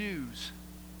temple Jews.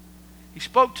 He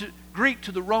spoke to Greek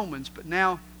to the Romans, but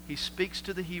now he speaks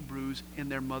to the Hebrews in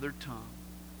their mother tongue.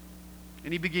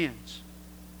 And he begins,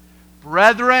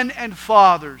 "Brethren and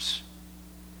fathers,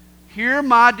 hear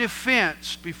my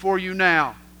defense before you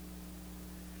now."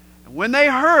 And when they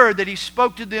heard that he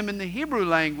spoke to them in the Hebrew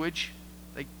language,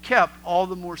 they kept all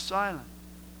the more silent.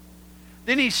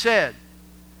 Then he said,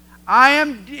 "I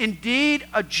am indeed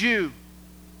a Jew,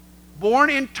 born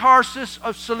in Tarsus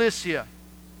of Cilicia,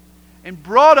 and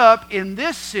brought up in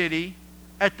this city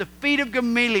at the feet of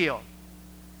Gamaliel,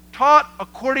 taught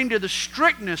according to the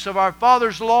strictness of our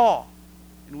father's law,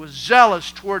 and was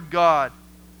zealous toward God,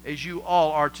 as you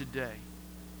all are today."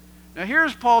 Now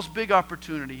here's Paul's big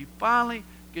opportunity. He finally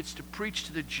gets to preach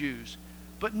to the Jews.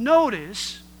 But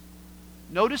notice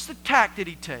the tack that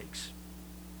he takes.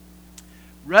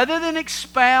 Rather than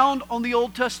expound on the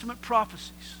Old Testament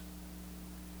prophecies,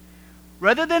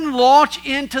 rather than launch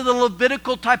into the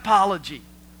Levitical typology,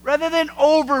 rather than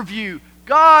overview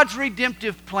God's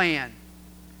redemptive plan,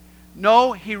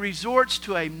 No, he resorts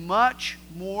to a much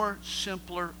more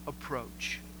simpler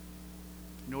approach.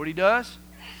 You know what he does?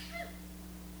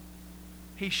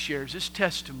 He shares his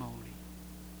testimony.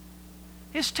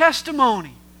 His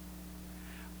testimony.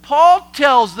 Paul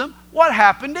tells them what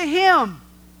happened to him.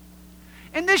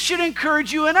 And this should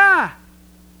encourage you and I.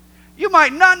 You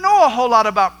might not know a whole lot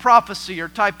about prophecy or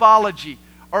typology,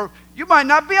 or you might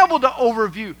not be able to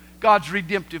overview God's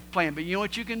redemptive plan. But you know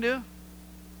what you can do?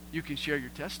 You can share your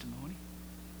testimony.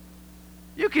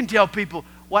 You can tell people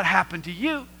what happened to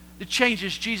you, the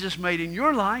changes Jesus made in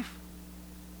your life.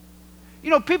 You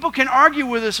know, people can argue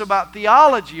with us about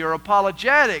theology or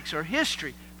apologetics or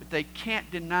history, but they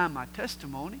can't deny my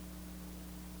testimony.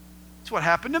 It's what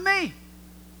happened to me.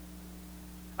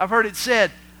 I've heard it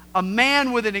said, a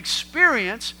man with an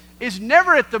experience is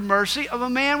never at the mercy of a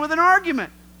man with an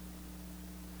argument.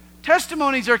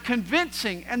 Testimonies are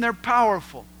convincing and they're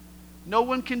powerful. No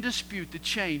one can dispute the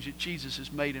change that Jesus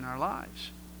has made in our lives.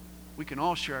 We can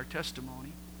all share our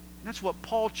testimony. And that's what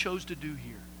Paul chose to do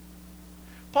here.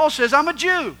 Paul says, I'm a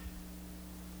Jew.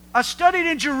 I studied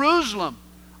in Jerusalem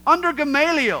under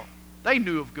Gamaliel. They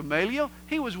knew of Gamaliel.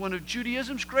 He was one of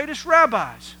Judaism's greatest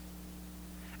rabbis.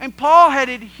 And Paul had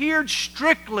adhered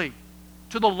strictly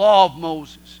to the law of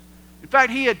Moses. In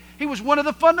fact, he was one of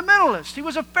the fundamentalists. He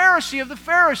was a Pharisee of the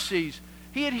Pharisees.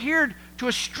 He adhered to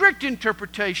a strict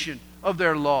interpretation of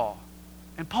their law.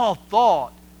 And Paul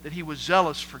thought that he was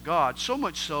zealous for God, so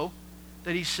much so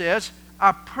that he says,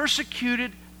 I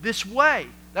persecuted this way.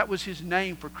 That was his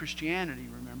name for Christianity,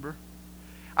 remember?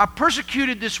 I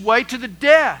persecuted this way to the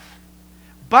death,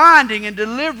 binding and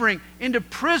delivering into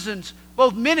prisons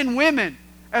both men and women,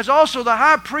 as also the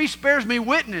high priest bears me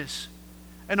witness,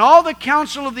 and all the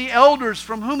council of the elders,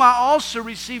 from whom I also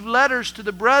received letters to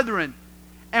the brethren,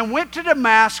 and went to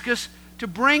Damascus to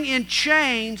bring in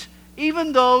chains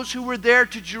even those who were there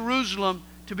to Jerusalem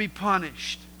to be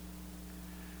punished.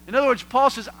 In other words, Paul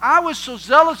says, I was so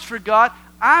zealous for God,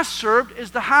 I served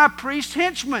as the high priest's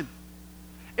henchman.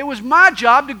 It was my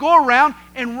job to go around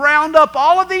and round up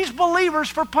all of these believers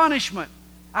for punishment.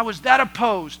 I was that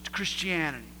opposed to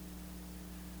Christianity.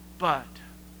 But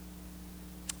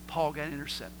Paul got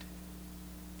intercepted.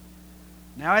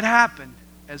 Now it happened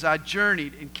as I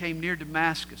journeyed and came near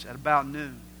Damascus at about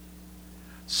noon.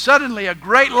 Suddenly a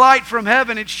great light from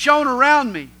heaven had shone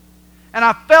around me, and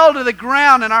I fell to the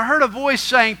ground, and I heard a voice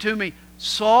saying to me,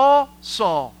 Saul,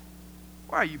 Saul,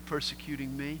 why are you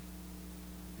persecuting me?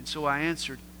 And so I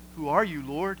answered, Who are you,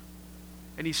 Lord?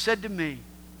 And he said to me,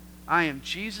 I am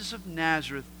Jesus of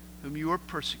Nazareth, whom you are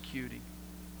persecuting.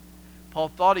 Paul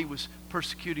thought he was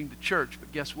persecuting the church,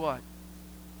 but guess what?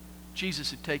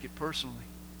 Jesus would take it personally.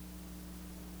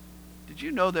 Did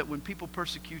you know that when people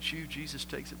persecute you, Jesus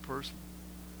takes it personally?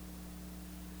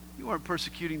 You weren't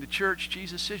persecuting the church.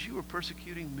 Jesus says you were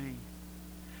persecuting me.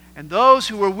 And those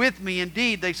who were with me,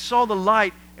 indeed, they saw the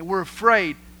light and were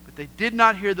afraid, but they did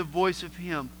not hear the voice of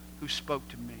him who spoke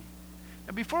to me.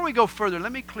 Now, before we go further,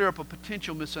 let me clear up a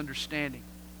potential misunderstanding.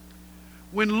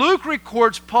 When Luke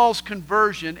records Paul's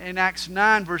conversion in Acts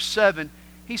 9, verse 7,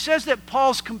 he says that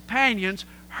Paul's companions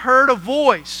heard a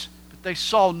voice, but they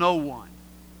saw no one.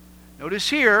 Notice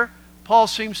here, Paul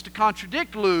seems to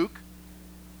contradict Luke.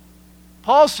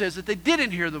 Paul says that they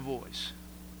didn't hear the voice.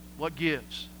 What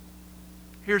gives?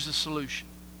 Here's the solution.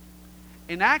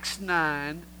 In Acts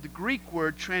 9, the Greek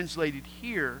word translated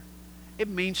here, it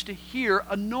means to hear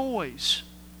a noise.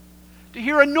 To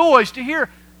hear a noise, to hear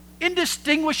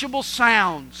indistinguishable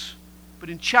sounds. But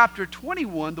in chapter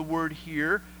 21, the word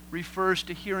here refers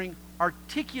to hearing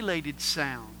articulated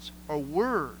sounds or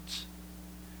words.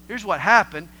 Here's what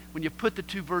happened when you put the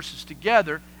two verses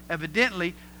together.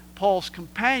 Evidently, Paul's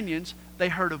companions, they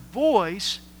heard a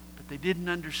voice, but they didn't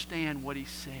understand what he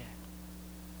said.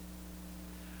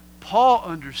 Paul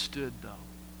understood, though,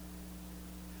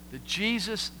 that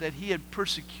Jesus that he had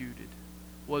persecuted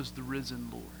was the risen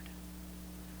Lord.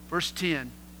 Verse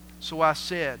 10, so I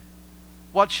said,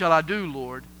 what shall I do,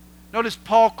 Lord? Notice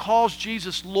Paul calls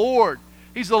Jesus Lord.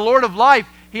 He's the Lord of life.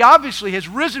 He obviously has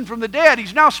risen from the dead.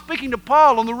 He's now speaking to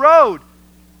Paul on the road.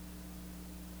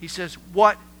 He says,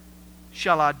 what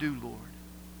shall I do, Lord?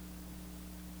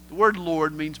 The word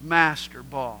Lord means master,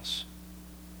 boss.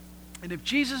 And if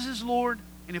Jesus is Lord,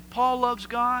 and if Paul loves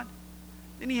God,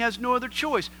 then he has no other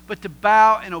choice but to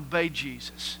bow and obey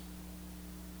Jesus.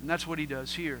 And that's what he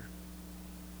does here.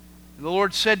 And the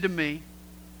Lord said to me,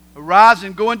 arise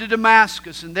and go into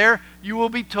Damascus, and there you will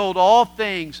be told all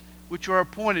things which are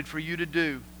appointed for you to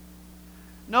do.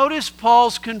 Notice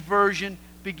Paul's conversion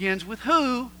begins with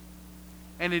who,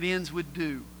 and it ends with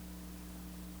do.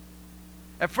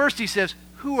 At first he says,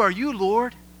 who are you,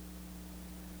 Lord?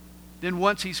 Then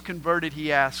once he's converted,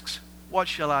 he asks, "What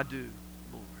shall I do,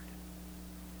 Lord?"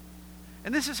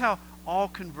 And this is how all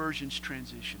conversions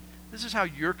transition. This is how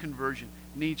your conversion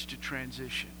needs to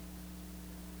transition.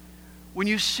 When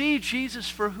you see Jesus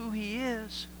for who he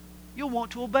is, you'll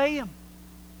want to obey him.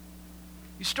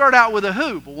 You start out with a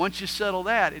who, but once you settle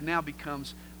that, it now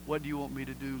becomes, what do you want me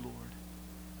to do, Lord?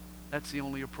 That's the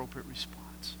only appropriate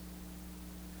response.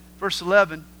 Verse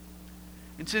 11,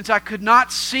 and since I could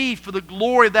not see for the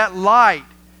glory of that light,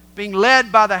 being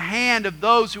led by the hand of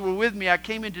those who were with me, I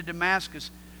came into Damascus.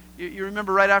 You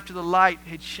remember right after the light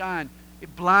had shined,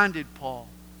 it blinded Paul.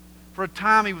 For a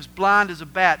time he was blind as a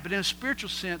bat, but in a spiritual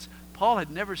sense, Paul had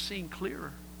never seen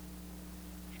clearer.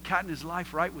 He'd gotten his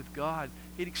life right with God.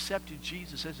 He'd accepted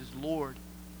Jesus as his Lord.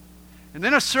 And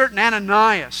then a certain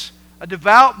Ananias, a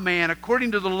devout man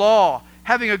according to the law,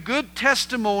 having a good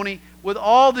testimony with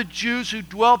all the Jews who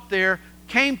dwelt there,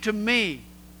 came to me.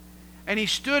 And he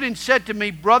stood and said to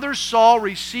me, "Brother Saul,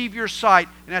 receive your sight."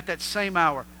 And at that same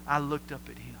hour, I looked up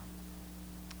at him.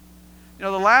 You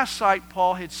know, the last sight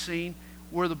Paul had seen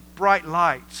were the bright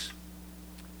lights,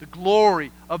 the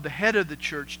glory of the head of the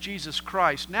church, Jesus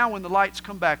Christ. Now when the lights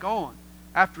come back on,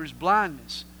 after his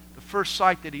blindness, the first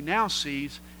sight that he now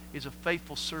sees is a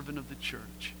faithful servant of the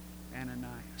church,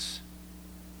 Ananias.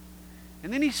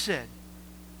 And then he said,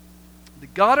 "The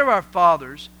God of our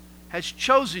fathers has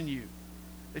chosen you,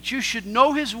 that you should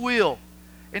know his will,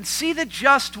 and see the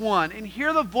just one, and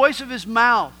hear the voice of his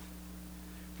mouth.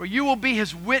 For you will be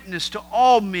his witness to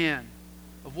all men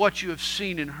of what you have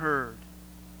seen and heard.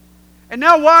 And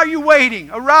now why are you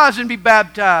waiting? Arise and be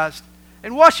baptized,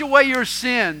 and wash away your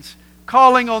sins,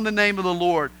 calling on the name of the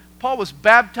Lord." Paul was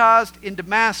baptized in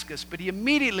Damascus, but he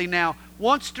immediately now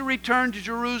wants to return to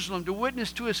Jerusalem to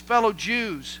witness to his fellow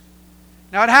Jews.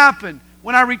 Now it happened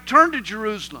when I returned to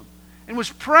Jerusalem and was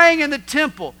praying in the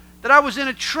temple that I was in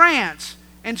a trance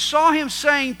and saw him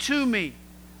saying to me,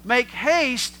 "Make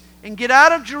haste and get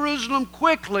out of Jerusalem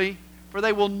quickly, for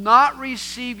they will not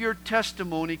receive your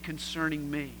testimony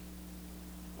concerning me."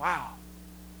 Wow.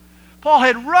 Paul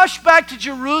had rushed back to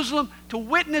Jerusalem to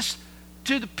witness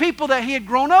to the people that he had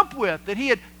grown up with, that he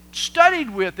had studied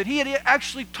with, that he had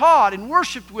actually taught and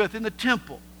worshiped with in the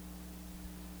temple.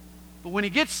 But when he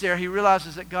gets there, he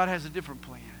realizes that God has a different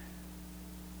plan.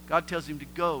 God tells him to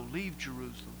go, leave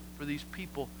Jerusalem, for these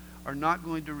people are not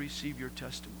going to receive your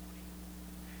testimony.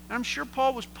 And I'm sure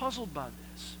Paul was puzzled by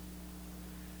this.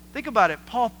 Think about it.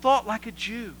 Paul thought like a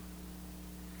Jew.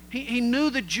 He knew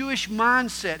the Jewish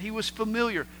mindset. He was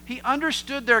familiar. He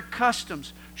understood their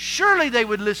customs. Surely they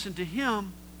would listen to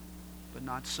him, but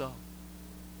not so.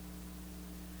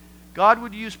 God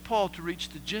would use Paul to reach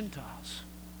the Gentiles.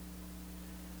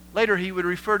 Later he would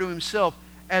refer to himself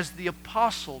as the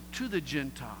apostle to the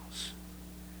Gentiles.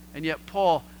 And yet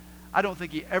Paul, I don't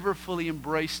think he ever fully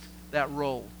embraced that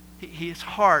role. His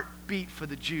heart beat for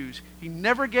the Jews. He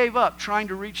never gave up trying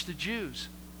to reach the Jews.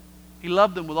 He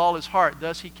loved them with all his heart.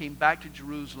 Thus he came back to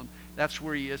Jerusalem. That's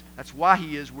where he is. That's why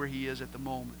he is where he is at the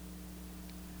moment.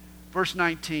 Verse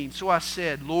 19, "So I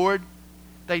said, Lord,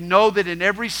 they know that in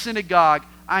every synagogue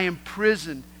I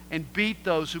imprisoned and beat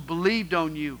those who believed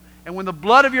on you. And when the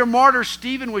blood of your martyr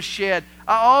Stephen was shed,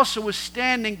 I also was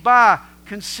standing by,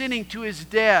 consenting to his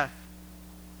death."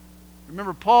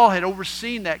 Remember, Paul had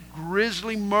overseen that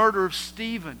grisly murder of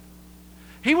Stephen.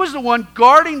 He was the one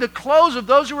guarding the clothes of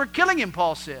those who were killing him,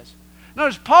 Paul says.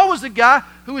 Notice, Paul was the guy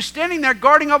who was standing there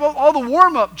guarding all the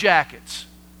warm-up jackets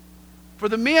for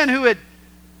the men who had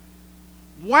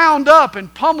wound up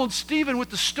and pummeled Stephen with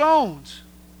the stones.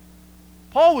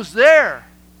 Paul was there.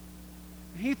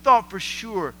 He thought for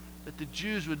sure that the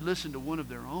Jews would listen to one of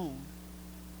their own.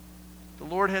 The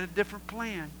Lord had a different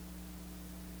plan.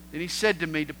 Then he said to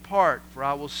me, "Depart, for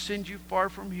I will send you far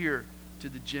from here to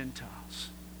the Gentiles."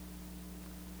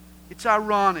 It's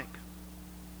ironic.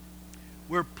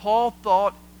 Where Paul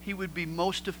thought he would be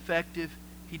most effective,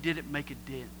 he didn't make a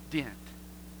dent.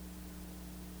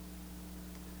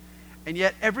 And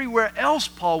yet everywhere else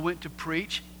Paul went to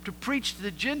preach to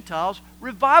the Gentiles,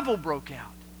 revival broke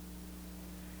out.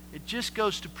 It just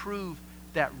goes to prove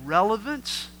that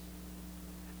relevance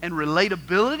and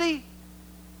relatability,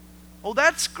 oh,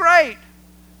 that's great,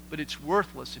 but it's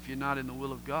worthless if you're not in the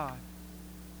will of God.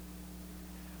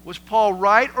 Was Paul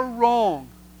right or wrong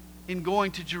in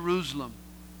going to Jerusalem,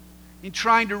 in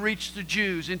trying to reach the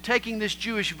Jews, in taking this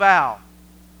Jewish vow?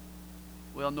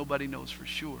 Well, nobody knows for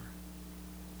sure.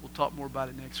 We'll talk more about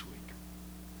it next week.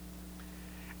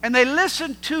 And they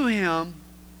listened to him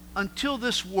until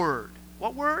this word.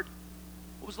 What word?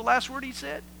 What was the last word he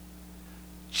said?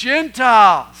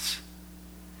 Gentiles.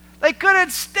 They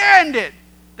couldn't stand it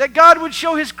that God would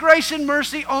show His grace and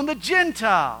mercy on the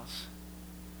Gentiles.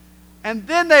 And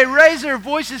then they raised their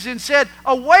voices and said,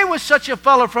 "Away with such a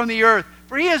fellow from the earth,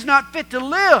 for he is not fit to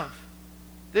live."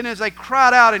 Then as they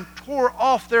cried out and tore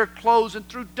off their clothes and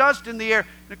threw dust in the air,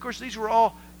 and of course these were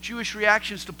all Jewish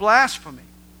reactions to blasphemy.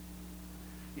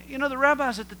 You know, the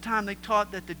rabbis at the time, they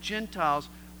taught that the Gentiles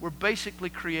were basically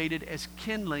created as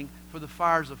kindling for the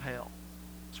fires of hell.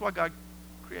 That's why God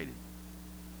created them.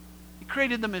 He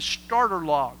created them as starter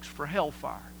logs for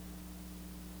hellfire.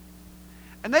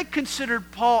 And they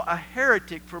considered Paul a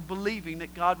heretic for believing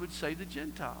that God would save the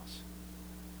Gentiles.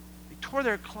 They tore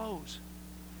their clothes.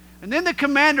 And then the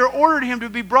commander ordered him to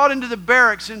be brought into the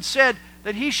barracks and said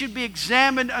that he should be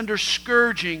examined under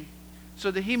scourging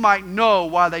so that he might know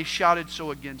why they shouted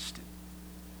so against him.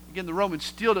 Again, the Roman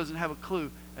still doesn't have a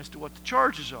clue as to what the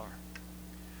charges are.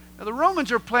 Now, the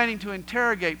Romans are planning to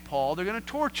interrogate Paul. They're going to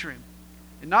torture him.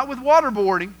 And not with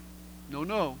waterboarding.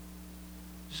 No.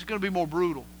 This is going to be more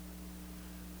brutal.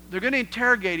 They're going to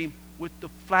interrogate him with the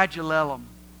flagellum.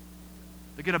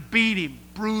 They're going to beat him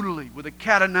brutally with a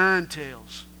cat o' nine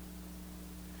tails.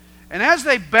 And as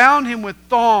they bound him with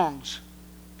thongs,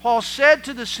 Paul said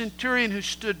to the centurion who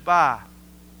stood by,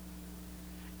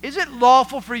 "Is it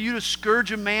lawful for you to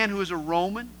scourge a man who is a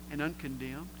Roman and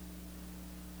uncondemned?"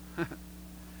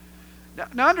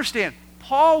 Now understand,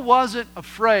 Paul wasn't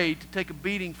afraid to take a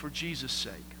beating for Jesus'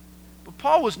 sake. But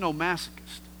Paul was no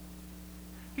masochist.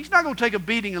 He's not going to take a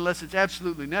beating unless it's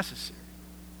absolutely necessary.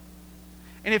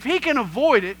 And if he can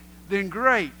avoid it, then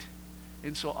great.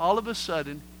 And so all of a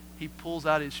sudden, he pulls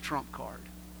out his trump card.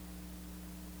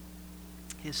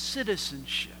 His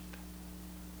citizenship.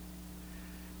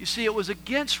 You see, it was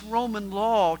against Roman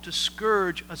law to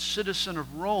scourge a citizen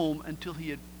of Rome until he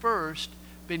had first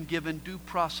been given due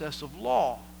process of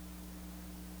law.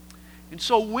 And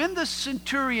so when the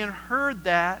centurion heard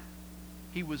that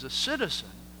he was a citizen,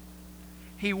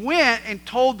 he went and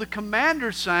told the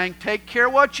commander, saying, "Take care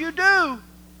what you do,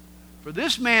 for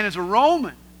this man is a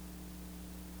Roman."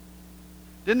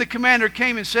 Then the commander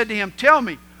came and said to him, "Tell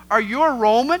me, are you a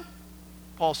Roman?"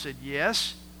 Paul said,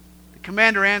 "Yes." The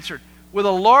commander answered, "With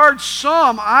a large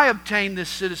sum I obtained this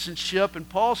citizenship." And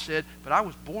Paul said, "But I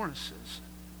was born a citizen."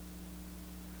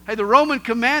 Hey, the Roman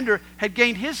commander had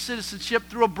gained his citizenship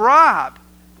through a bribe.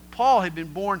 Paul had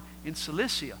been born in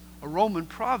Cilicia, a Roman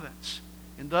province,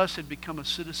 and thus had become a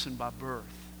citizen by birth.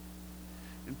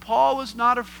 And Paul was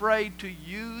not afraid to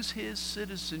use his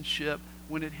citizenship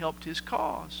when it helped his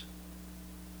cause.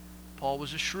 Paul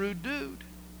was a shrewd dude.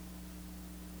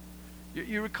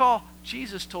 You recall,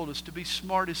 Jesus told us to be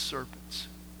smart as serpents.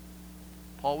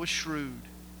 Paul was shrewd.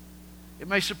 It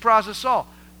may surprise us all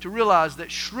to realize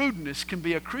that shrewdness can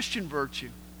be a Christian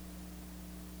virtue.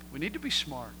 We need to be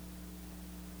smart.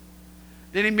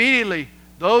 Then immediately,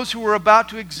 those who were about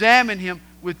to examine him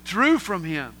withdrew from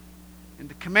him. And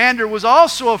the commander was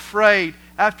also afraid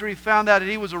after he found out that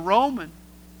he was a Roman,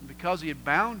 because he had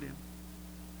bound him.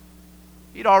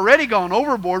 He'd already gone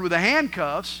overboard with the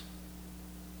handcuffs.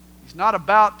 He's not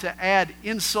about to add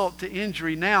insult to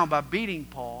injury now by beating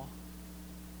Paul.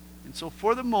 And so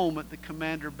for the moment, the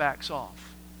commander backs off.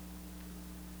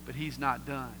 But he's not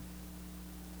done.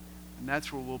 And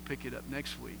that's where we'll pick it up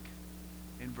next week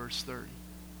in verse 30.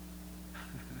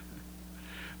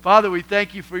 Father, we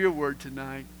thank you for your word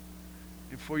tonight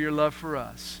and for your love for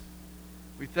us.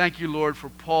 We thank you, Lord, for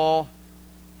Paul,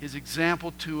 his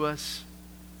example to us.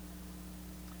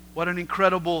 What an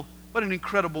incredible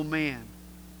man.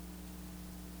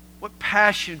 What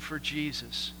passion for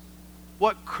Jesus.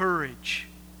 What courage.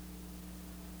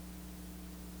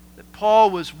 That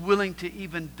Paul was willing to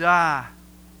even die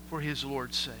for his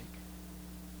Lord's sake.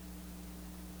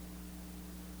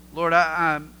 Lord,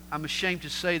 I'm ashamed to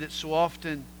say that so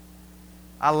often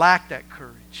I lack that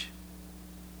courage.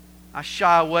 I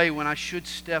shy away when I should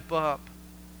step up.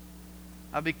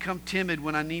 I become timid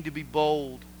when I need to be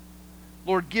bold.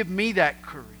 Lord, give me that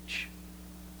courage.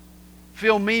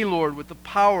 Fill me, Lord, with the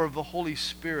power of the Holy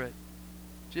Spirit,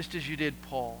 just as you did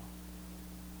Paul.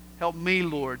 Help me,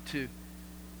 Lord, to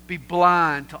be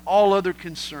blind to all other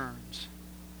concerns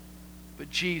but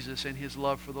Jesus and His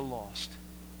love for the lost.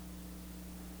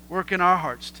 Work in our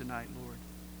hearts tonight, Lord,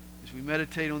 as we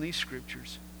meditate on these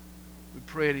scriptures. We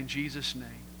pray it in Jesus'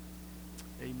 name.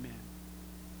 Amen.